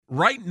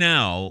right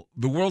now,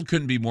 the world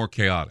couldn't be more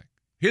chaotic.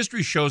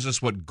 History shows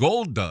us what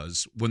gold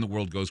does when the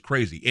world goes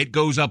crazy. It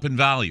goes up in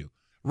value.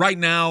 Right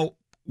now,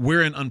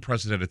 we're in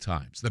unprecedented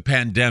times. The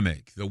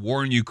pandemic, the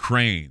war in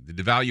Ukraine, the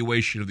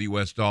devaluation of the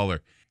U.S.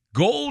 dollar.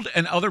 Gold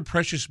and other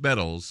precious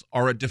metals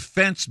are a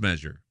defense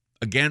measure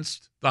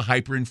against the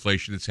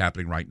hyperinflation that's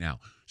happening right now.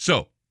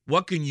 So,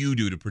 what can you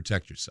do to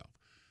protect yourself?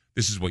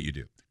 This is what you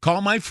do. Call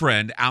my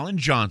friend Alan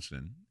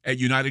Johnson at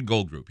United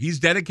Gold Group. He's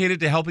dedicated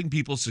to helping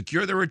people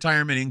secure their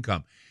retirement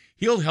income.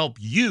 He'll help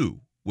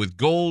you with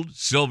gold,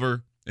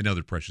 silver, and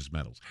other precious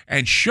metals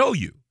and show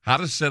you how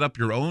to set up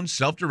your own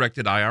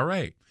self-directed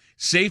IRA.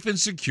 Safe and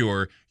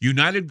secure,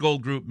 United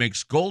Gold Group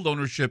makes gold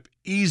ownership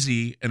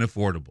easy and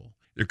affordable.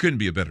 There couldn't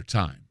be a better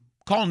time.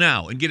 Call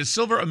now and get a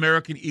Silver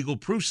American Eagle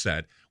proof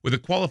set with a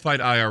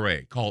qualified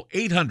IRA. Call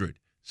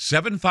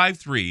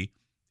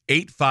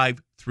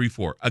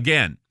 800-753-8534.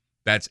 Again,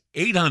 that's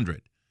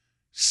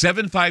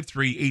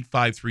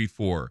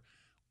 800-753-8534.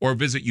 Or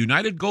visit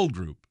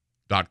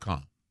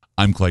UnitedGoldGroup.com.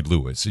 I'm Clyde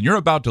Lewis, and you're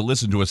about to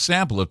listen to a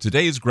sample of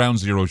today's Ground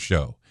Zero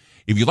show.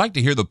 If you'd like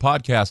to hear the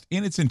podcast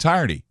in its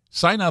entirety,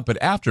 sign up at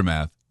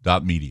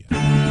Aftermath.media.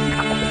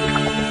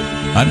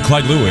 I'm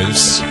Clyde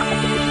Lewis,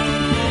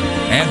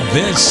 and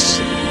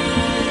this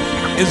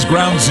is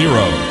Ground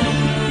Zero.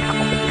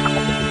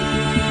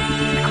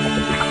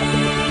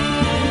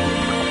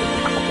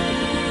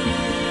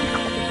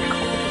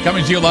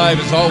 Coming to you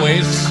live, as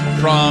always,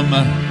 from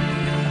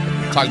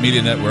Talk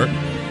Media Network.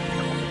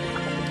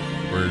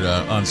 We're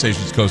on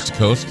stations coast to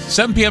coast,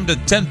 7 p.m. to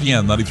 10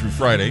 p.m., Monday through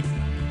Friday.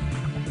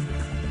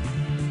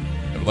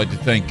 I would like to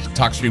thank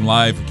TalkStream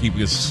Live for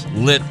keeping us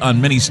lit on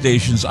many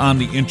stations on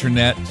the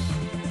internet,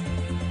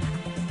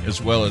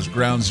 as well as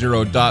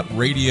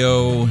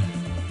groundzero.radio,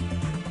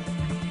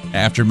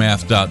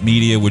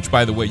 aftermath.media, which,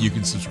 by the way, you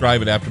can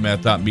subscribe at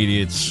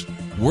aftermath.media. It's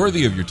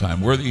worthy of your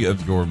time, worthy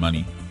of your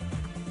money.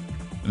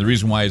 And the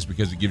reason why is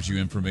because it gives you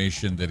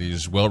information that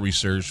is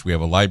well-researched. We have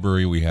a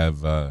library. We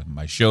have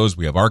my shows.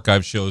 We have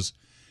archive shows.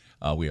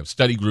 We have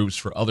study groups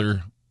for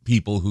other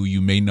people who you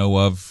may know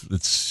of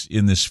that's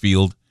in this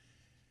field.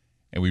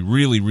 And we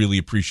really, really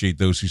appreciate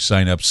those who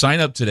sign up. Sign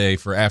up today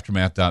for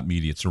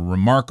aftermath.media. It's a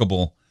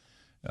remarkable,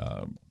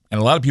 and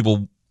a lot of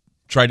people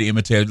try to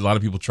imitate it. A lot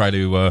of people try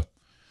to,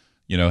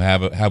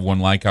 have one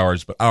like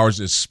ours. But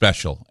ours is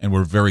special, and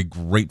we're very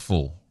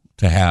grateful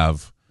to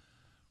have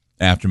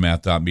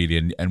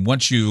Aftermath.media. And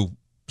once you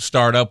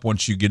start up,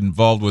 once you get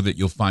involved with it,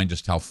 you'll find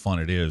just how fun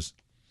it is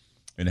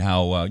and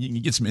how you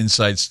can get some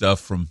inside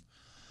stuff from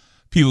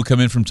people who come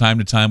in from time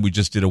to time. We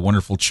just did a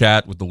wonderful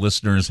chat with the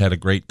listeners, had a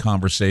great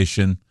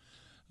conversation.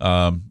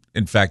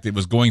 In fact, it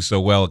was going so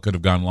well, it could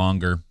have gone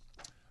longer.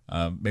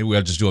 Maybe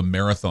we'll just do a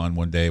marathon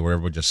one day where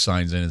everyone just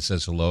signs in and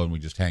says hello and we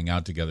just hang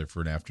out together for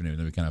an afternoon.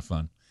 That'd be kind of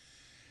fun.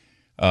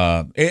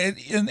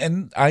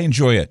 And I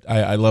enjoy it.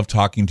 I love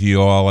talking to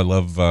you all. I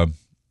love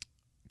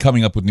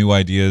coming up with new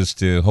ideas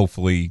to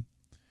hopefully,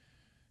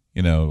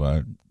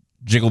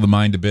 jiggle the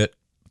mind a bit,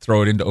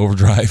 throw it into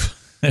overdrive.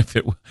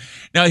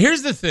 Now,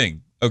 here's the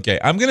thing. Okay,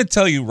 I'm going to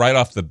tell you right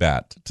off the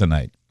bat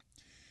tonight.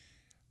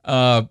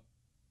 I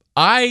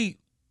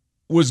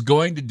was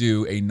going to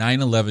do a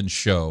 9/11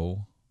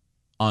 show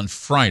on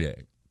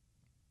Friday,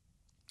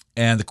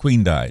 and the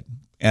Queen died.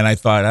 And I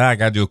thought, I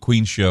got to do a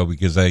Queen show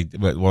because I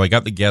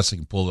got the guests, I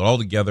can pull it all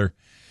together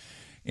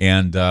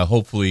and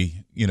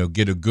hopefully,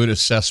 get a good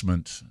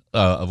assessment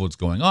of what's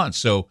going on.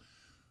 So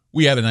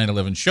we had a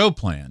 9/11 show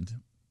planned,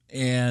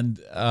 and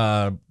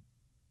I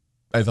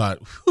thought,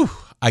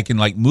 I can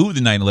move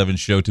the 9/11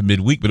 show to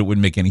midweek, but it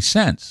wouldn't make any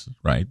sense,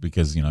 right?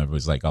 Because,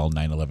 everybody's all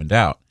 9/11'd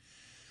out.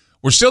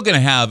 We're still going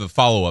to have a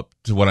follow-up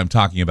to what I'm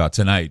talking about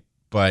tonight,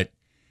 but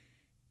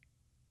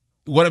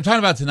what I'm talking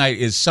about tonight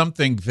is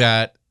something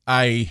that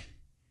I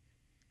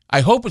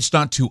hope it's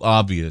not too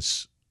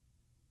obvious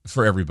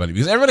for everybody,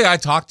 because everybody I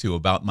talked to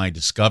about my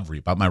discovery,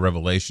 about my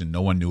revelation,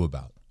 no one knew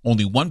about.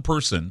 Only one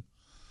person,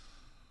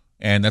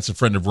 and that's a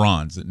friend of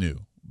Ron's that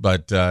knew.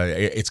 But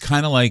it's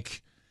kind of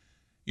like,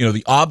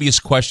 the obvious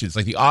questions,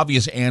 like the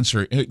obvious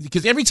answer,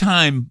 because every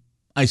time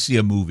I see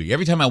a movie,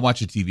 every time I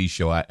watch a TV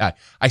show,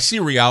 I see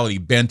reality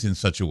bent in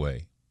such a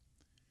way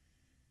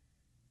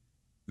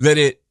that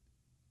it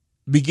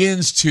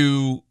begins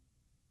to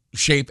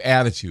shape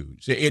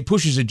attitudes. It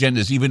pushes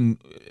agendas, even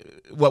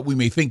what we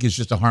may think is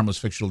just a harmless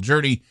fictional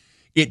journey.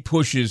 It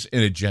pushes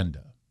an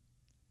agenda.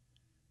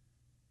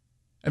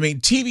 I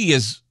mean, TV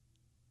is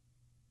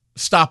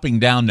stopping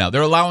down now.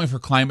 They're allowing for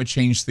climate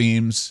change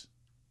themes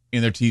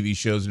in their TV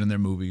shows and in their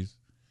movies.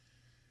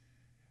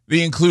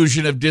 The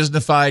inclusion of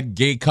Disney-fied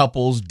gay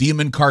couples,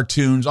 demon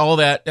cartoons, all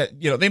that,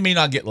 they may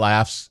not get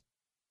laughs.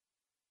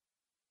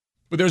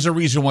 But there's a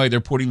reason why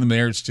they're putting them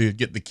there. It's to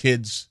get the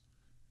kids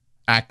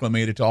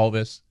acclimated to all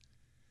this.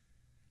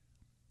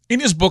 In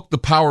his book, The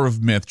Power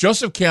of Myth,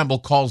 Joseph Campbell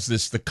calls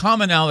this the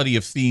commonality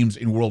of themes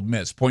in world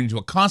myths, pointing to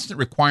a constant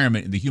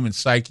requirement in the human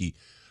psyche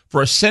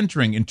for a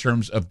centering in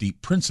terms of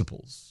deep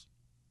principles.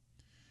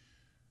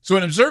 So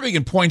in observing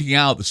and pointing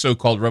out the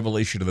so-called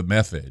revelation of the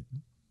method,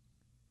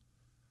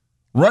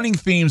 Running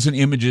themes and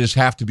images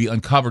have to be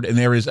uncovered, and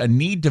there is a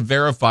need to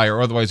verify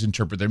or otherwise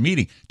interpret their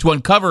meaning. To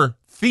uncover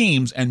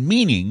themes and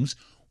meanings,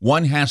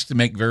 one has to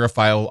make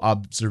verifiable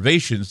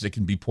observations that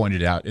can be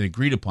pointed out and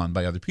agreed upon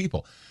by other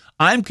people.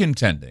 I'm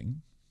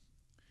contending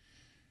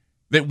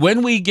that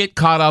when we get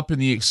caught up in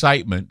the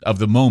excitement of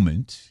the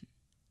moment,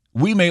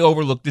 we may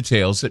overlook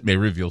details that may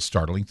reveal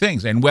startling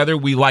things. And whether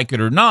we like it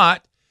or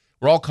not,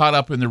 we're all caught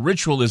up in the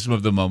ritualism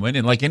of the moment.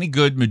 And like any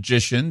good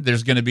magician,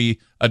 there's going to be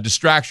a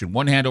distraction.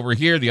 One hand over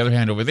here, the other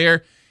hand over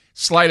there,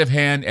 sleight of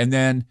hand. And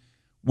then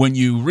when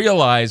you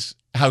realize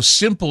how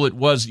simple it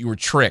was that you were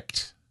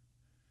tricked,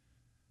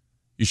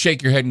 you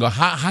shake your head and go,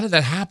 how did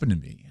that happen to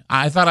me?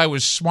 I thought I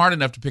was smart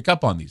enough to pick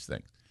up on these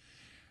things.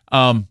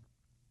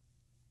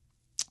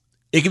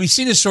 It can be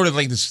seen as sort of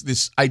like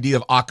this idea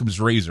of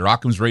Occam's razor.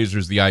 Occam's razor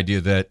is the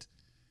idea that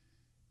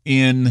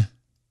in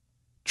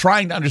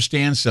trying to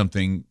understand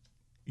something,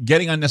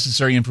 getting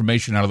unnecessary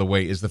information out of the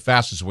way is the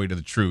fastest way to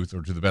the truth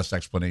or to the best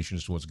explanation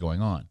as to what's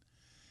going on.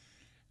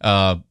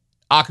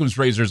 Occam's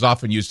razor is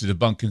often used to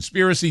debunk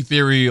conspiracy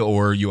theory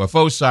or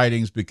UFO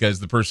sightings because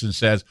the person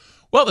says,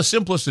 well, the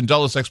simplest and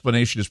dullest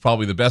explanation is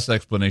probably the best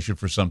explanation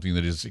for something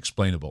that is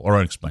explainable or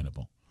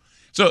unexplainable.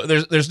 So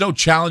there's no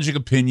challenging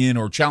opinion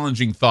or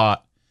challenging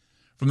thought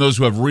from those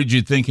who have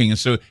rigid thinking. And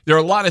so there are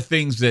a lot of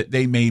things that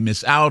they may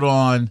miss out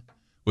on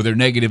with their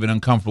negative and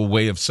uncomfortable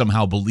way of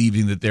somehow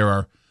believing that there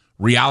are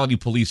reality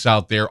police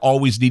out there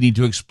always needing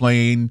to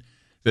explain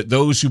that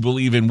those who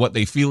believe in what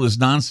they feel is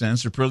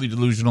nonsense are purely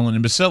delusional and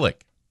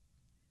imbecilic.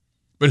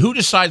 But who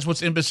decides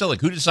what's imbecilic?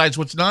 Who decides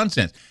what's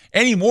nonsense?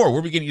 Anymore,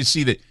 we're beginning to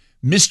see that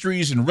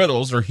mysteries and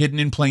riddles are hidden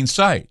in plain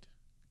sight.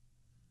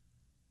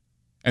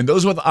 And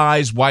those with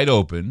eyes wide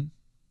open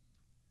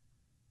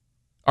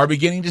are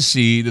beginning to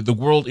see that the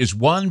world is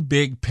one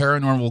big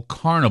paranormal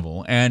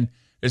carnival, and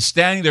is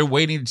standing there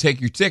waiting to take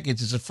your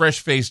tickets is a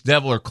fresh-faced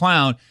devil or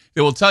clown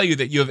that will tell you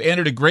that you have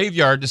entered a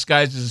graveyard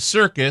disguised as a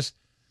circus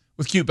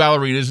with cute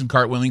ballerinas and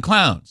cartwheeling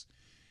clowns.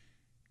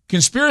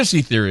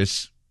 Conspiracy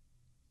theorists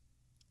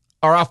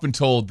are often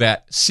told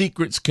that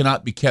secrets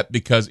cannot be kept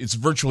because it's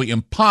virtually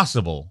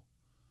impossible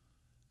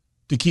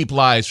to keep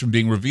lies from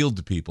being revealed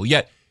to people.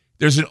 Yet,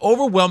 there's an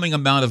overwhelming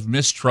amount of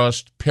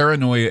mistrust,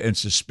 paranoia, and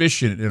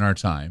suspicion in our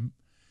time.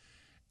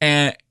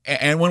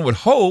 And one would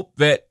hope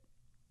that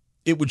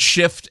it would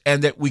shift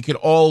and that we could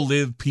all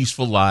live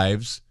peaceful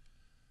lives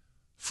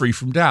free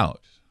from doubt.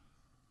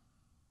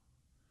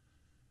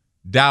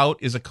 Doubt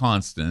is a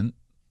constant.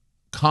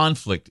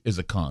 Conflict is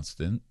a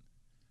constant.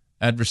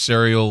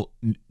 Adversarial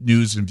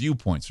news and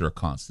viewpoints are a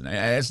constant.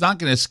 It's not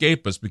going to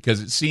escape us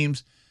because it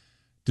seems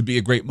to be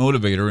a great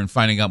motivator in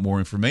finding out more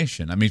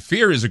information. I mean,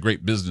 fear is a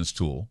great business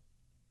tool.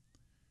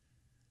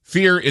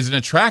 Fear is an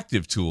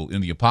attractive tool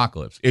in the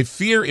apocalypse. If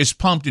fear is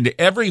pumped into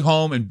every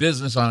home and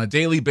business on a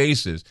daily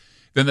basis,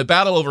 then the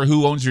battle over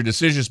who owns your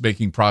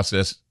decision-making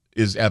process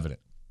is evident.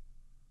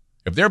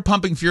 If they're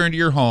pumping fear into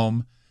your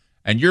home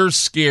and you're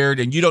scared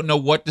and you don't know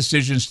what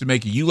decisions to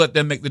make, and you let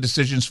them make the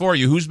decisions for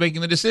you, who's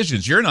making the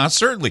decisions? You're not,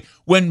 certainly.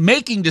 When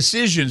making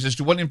decisions as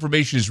to what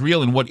information is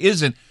real and what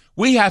isn't,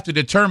 we have to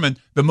determine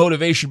the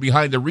motivation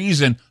behind the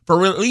reason for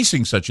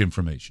releasing such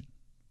information.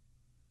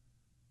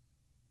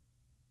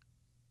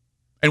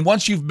 And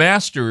once you've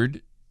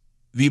mastered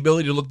the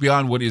ability to look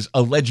beyond what is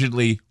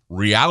allegedly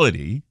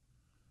reality,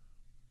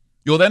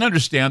 you'll then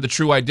understand the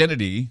true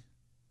identity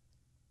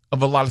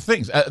of a lot of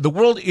things. The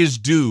world is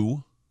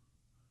due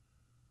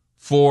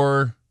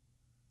for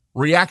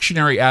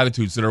reactionary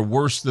attitudes that are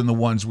worse than the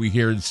ones we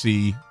hear and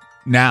see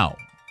now.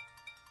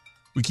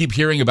 We keep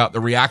hearing about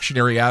the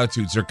reactionary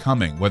attitudes that are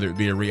coming, whether it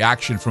be a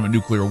reaction from a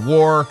nuclear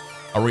war,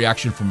 a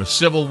reaction from a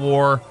civil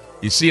war.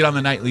 You see it on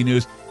the nightly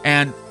news.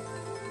 And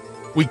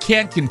we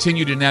can't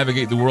continue to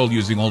navigate the world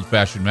using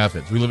old-fashioned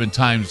methods. We live in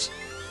times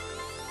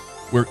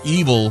where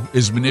evil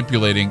is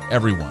manipulating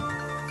everyone.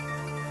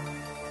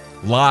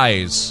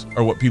 Lies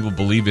are what people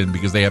believe in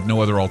because they have no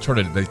other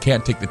alternative. They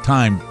can't take the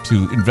time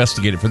to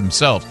investigate it for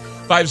themselves.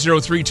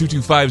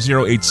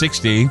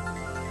 503-225-0860.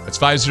 That's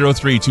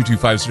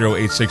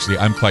 503-225-0860.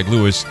 I'm Clyde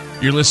Lewis.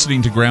 You're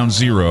listening to Ground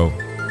Zero,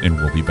 and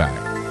we'll be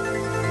back.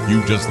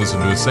 You just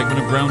listened to a segment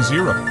of Ground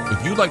Zero.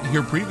 If you'd like to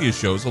hear previous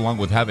shows along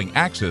with having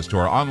access to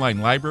our online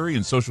library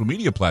and social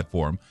media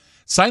platform,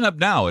 sign up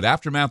now at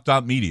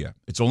aftermath.media.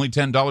 It's only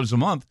 $10 a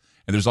month,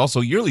 and there's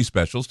also yearly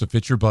specials to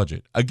fit your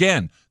budget.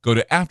 Again, go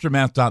to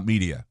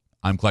aftermath.media.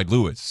 I'm Clyde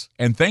Lewis,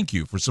 and thank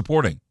you for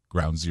supporting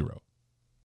Ground Zero.